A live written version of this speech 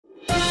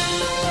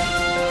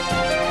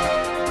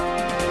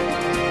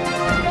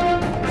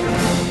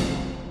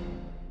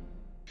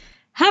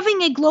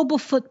Having a global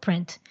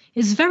footprint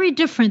is very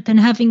different than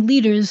having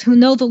leaders who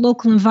know the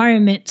local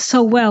environment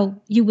so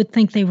well you would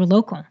think they were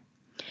local.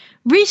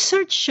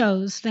 Research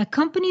shows that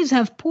companies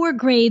have poor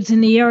grades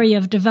in the area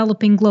of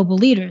developing global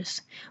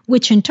leaders,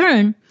 which in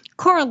turn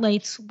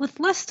correlates with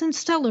less than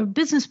stellar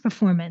business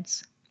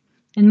performance.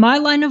 In my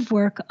line of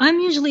work, I'm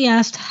usually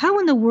asked, how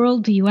in the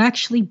world do you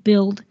actually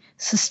build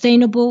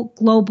sustainable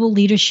global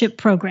leadership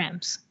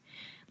programs?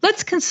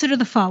 Let's consider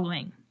the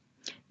following.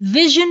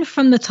 Vision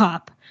from the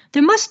top.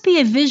 There must be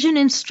a vision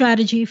and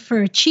strategy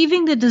for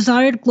achieving the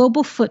desired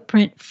global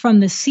footprint from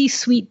the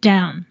C-suite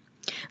down.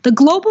 The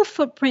global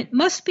footprint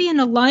must be in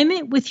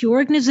alignment with your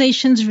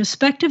organization's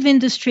respective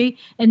industry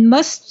and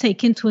must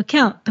take into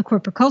account the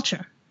corporate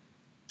culture.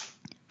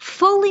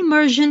 Full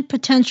immersion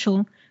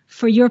potential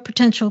for your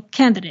potential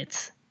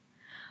candidates.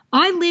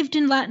 I lived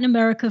in Latin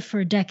America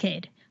for a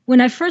decade. When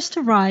I first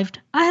arrived,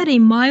 I had a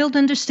mild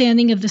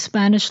understanding of the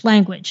Spanish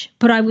language,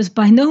 but I was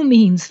by no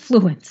means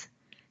fluent.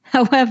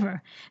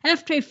 However,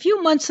 after a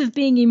few months of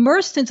being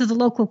immersed into the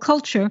local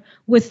culture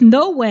with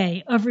no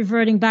way of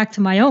reverting back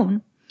to my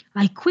own,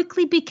 I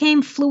quickly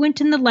became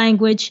fluent in the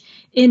language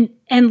and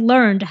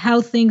learned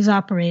how things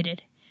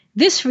operated.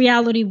 This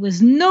reality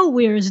was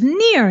nowhere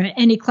near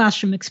any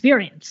classroom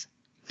experience.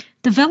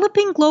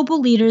 Developing global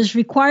leaders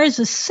requires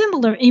a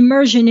similar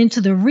immersion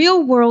into the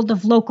real world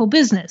of local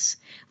business.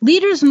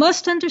 Leaders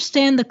must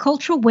understand the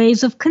cultural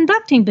ways of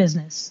conducting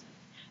business.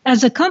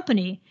 As a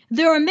company,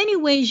 there are many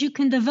ways you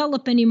can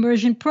develop an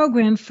immersion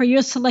program for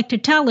your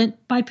selected talent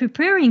by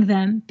preparing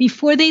them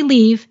before they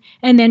leave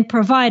and then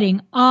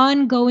providing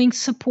ongoing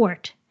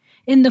support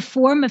in the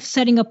form of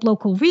setting up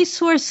local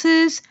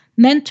resources,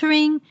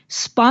 mentoring,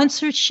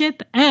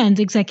 sponsorship, and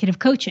executive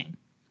coaching.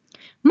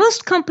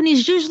 Most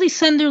companies usually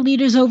send their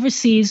leaders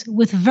overseas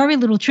with very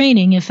little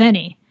training, if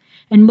any,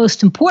 and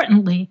most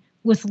importantly,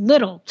 with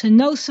little to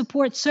no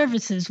support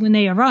services when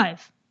they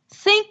arrive.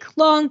 Think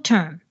long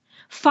term.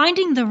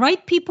 Finding the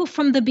right people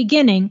from the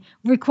beginning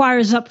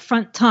requires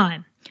upfront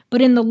time,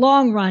 but in the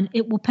long run,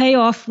 it will pay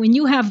off when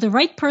you have the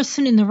right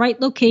person in the right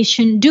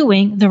location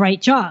doing the right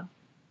job.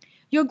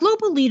 Your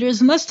global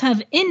leaders must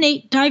have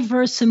innate,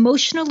 diverse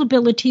emotional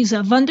abilities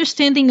of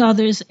understanding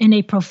others in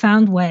a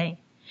profound way.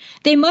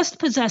 They must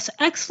possess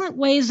excellent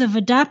ways of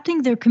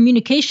adapting their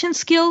communication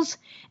skills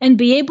and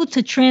be able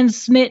to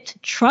transmit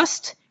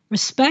trust,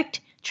 respect,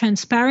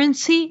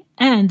 transparency,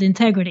 and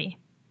integrity.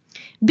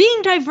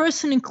 Being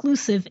diverse and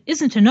inclusive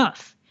isn't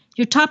enough.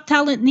 Your top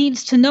talent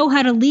needs to know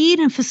how to lead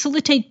and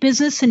facilitate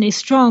business in a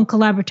strong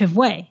collaborative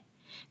way.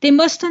 They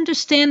must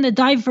understand the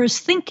diverse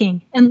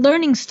thinking and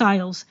learning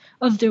styles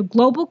of their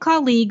global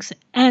colleagues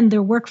and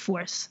their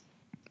workforce.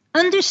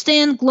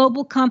 Understand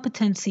global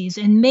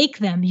competencies and make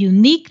them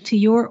unique to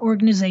your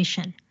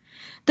organization.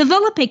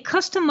 Develop a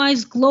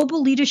customized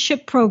global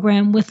leadership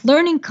program with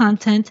learning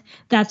content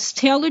that's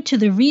tailored to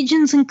the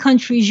regions and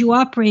countries you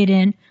operate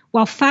in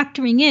while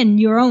factoring in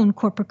your own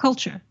corporate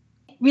culture.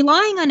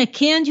 Relying on a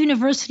canned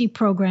university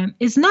program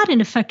is not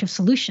an effective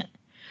solution.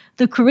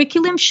 The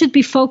curriculum should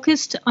be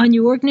focused on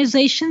your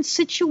organization's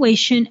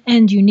situation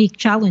and unique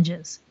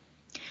challenges.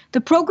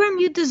 The program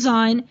you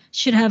design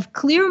should have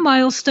clear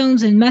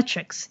milestones and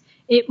metrics.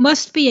 It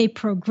must be a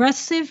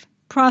progressive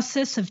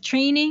process of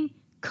training,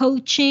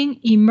 coaching,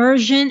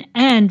 immersion,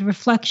 and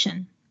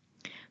reflection.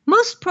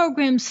 Most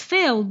programs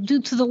fail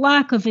due to the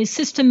lack of a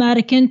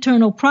systematic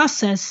internal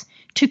process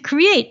to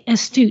create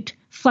astute,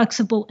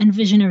 flexible, and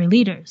visionary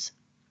leaders.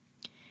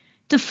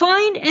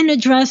 Define and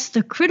address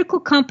the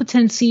critical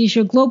competencies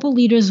your global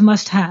leaders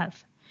must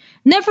have.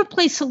 Never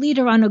place a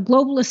leader on a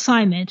global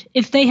assignment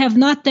if they have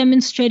not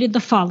demonstrated the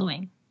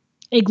following: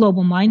 a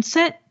global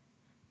mindset,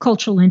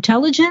 cultural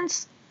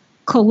intelligence,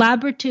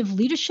 collaborative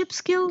leadership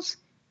skills,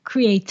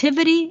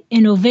 creativity,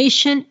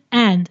 innovation,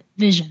 and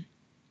vision.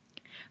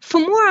 For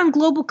more on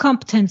global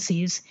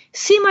competencies,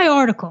 see my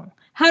article,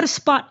 How to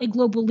Spot a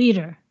Global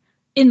Leader,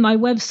 in my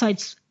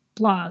website's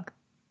blog.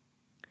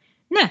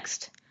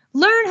 Next,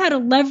 learn how to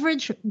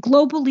leverage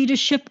global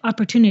leadership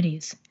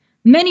opportunities.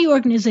 Many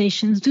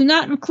organizations do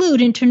not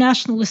include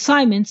international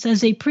assignments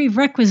as a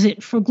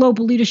prerequisite for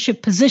global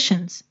leadership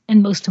positions,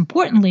 and most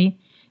importantly,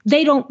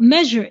 they don't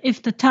measure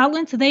if the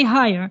talent they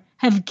hire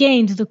have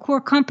gained the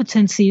core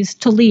competencies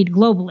to lead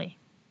globally.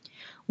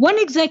 One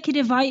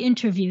executive I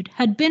interviewed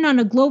had been on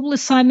a global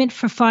assignment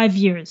for 5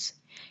 years.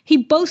 He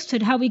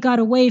boasted how he got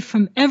away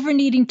from ever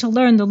needing to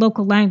learn the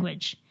local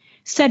language,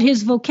 said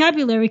his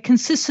vocabulary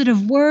consisted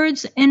of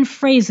words and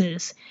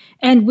phrases,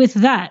 and with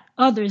that,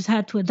 others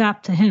had to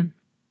adapt to him.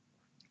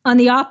 On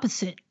the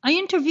opposite, I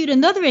interviewed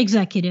another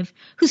executive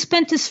who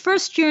spent his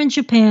first year in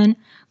Japan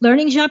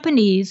learning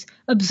Japanese,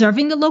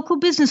 observing the local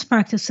business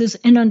practices,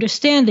 and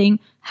understanding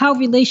how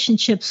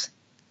relationships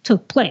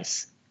took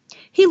place.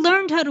 He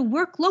learned how to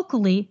work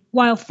locally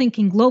while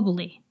thinking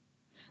globally.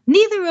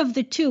 Neither of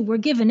the two were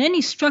given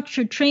any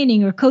structured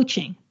training or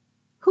coaching.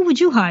 Who would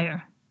you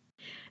hire?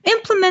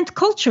 Implement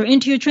culture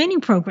into your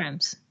training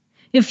programs.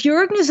 If your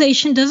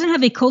organization doesn't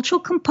have a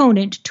cultural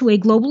component to a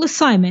global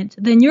assignment,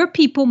 then your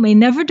people may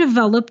never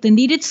develop the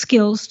needed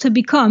skills to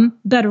become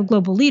better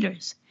global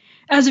leaders.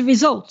 As a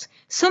result,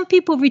 some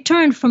people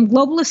return from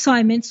global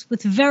assignments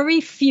with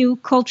very few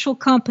cultural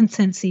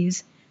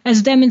competencies,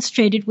 as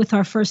demonstrated with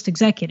our first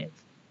executive.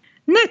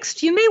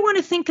 Next, you may want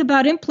to think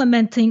about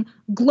implementing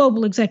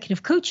global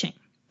executive coaching.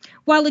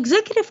 While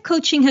executive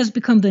coaching has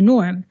become the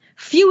norm,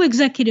 few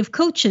executive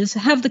coaches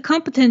have the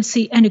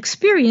competency and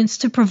experience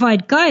to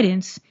provide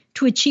guidance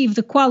to achieve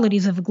the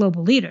qualities of a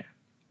global leader.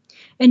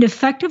 An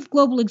effective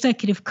global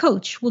executive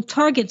coach will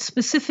target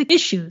specific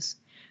issues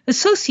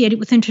associated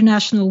with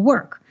international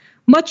work,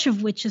 much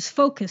of which is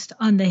focused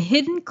on the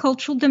hidden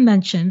cultural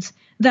dimensions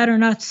that are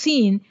not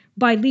seen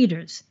by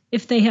leaders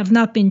if they have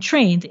not been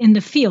trained in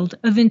the field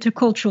of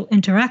intercultural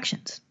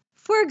interactions.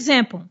 For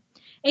example,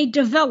 a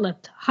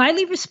developed,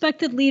 highly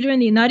respected leader in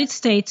the United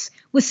States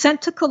was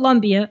sent to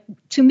Colombia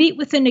to meet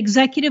with an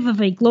executive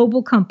of a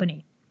global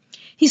company.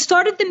 He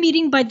started the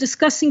meeting by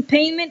discussing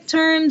payment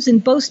terms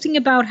and boasting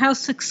about how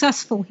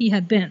successful he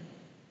had been.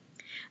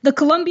 The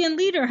Colombian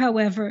leader,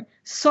 however,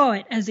 saw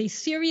it as a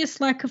serious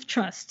lack of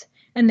trust,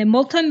 and the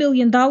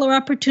multi-million-dollar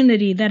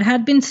opportunity that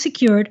had been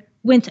secured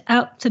went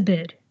out to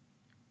bid.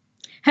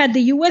 Had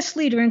the U.S.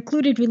 leader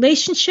included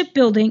relationship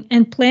building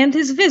and planned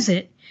his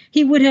visit,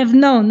 he would have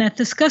known that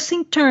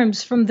discussing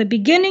terms from the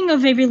beginning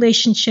of a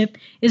relationship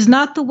is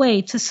not the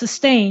way to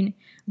sustain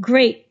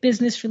great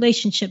business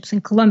relationships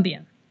in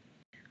Colombia.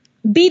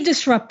 Be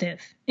disruptive.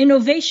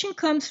 Innovation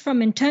comes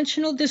from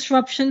intentional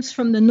disruptions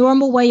from the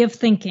normal way of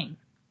thinking.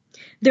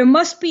 There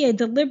must be a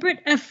deliberate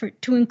effort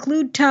to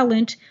include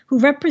talent who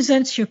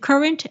represents your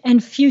current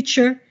and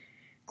future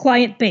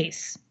client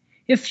base.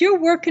 If your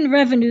work and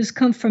revenues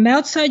come from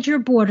outside your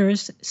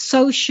borders,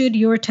 so should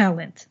your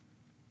talent.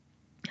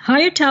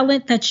 Hire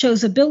talent that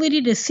shows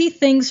ability to see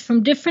things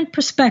from different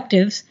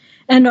perspectives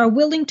and are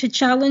willing to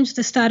challenge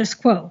the status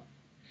quo.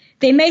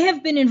 They may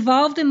have been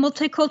involved in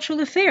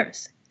multicultural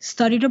affairs,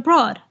 studied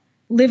abroad,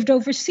 lived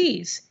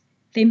overseas.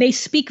 They may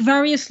speak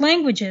various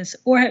languages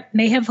or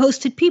may have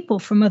hosted people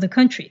from other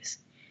countries.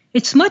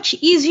 It's much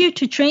easier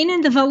to train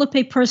and develop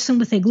a person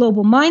with a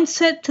global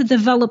mindset to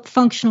develop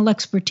functional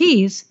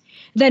expertise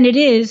than it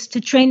is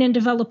to train and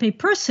develop a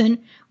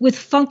person with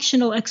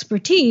functional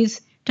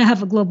expertise to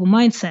have a global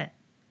mindset.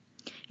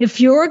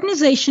 If your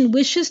organization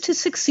wishes to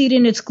succeed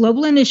in its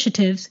global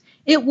initiatives,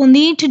 it will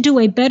need to do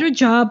a better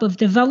job of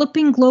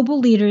developing global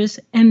leaders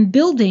and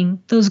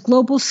building those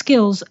global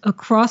skills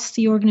across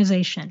the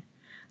organization.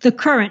 The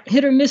current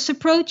hit-or-miss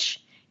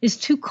approach is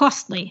too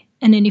costly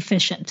and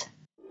inefficient.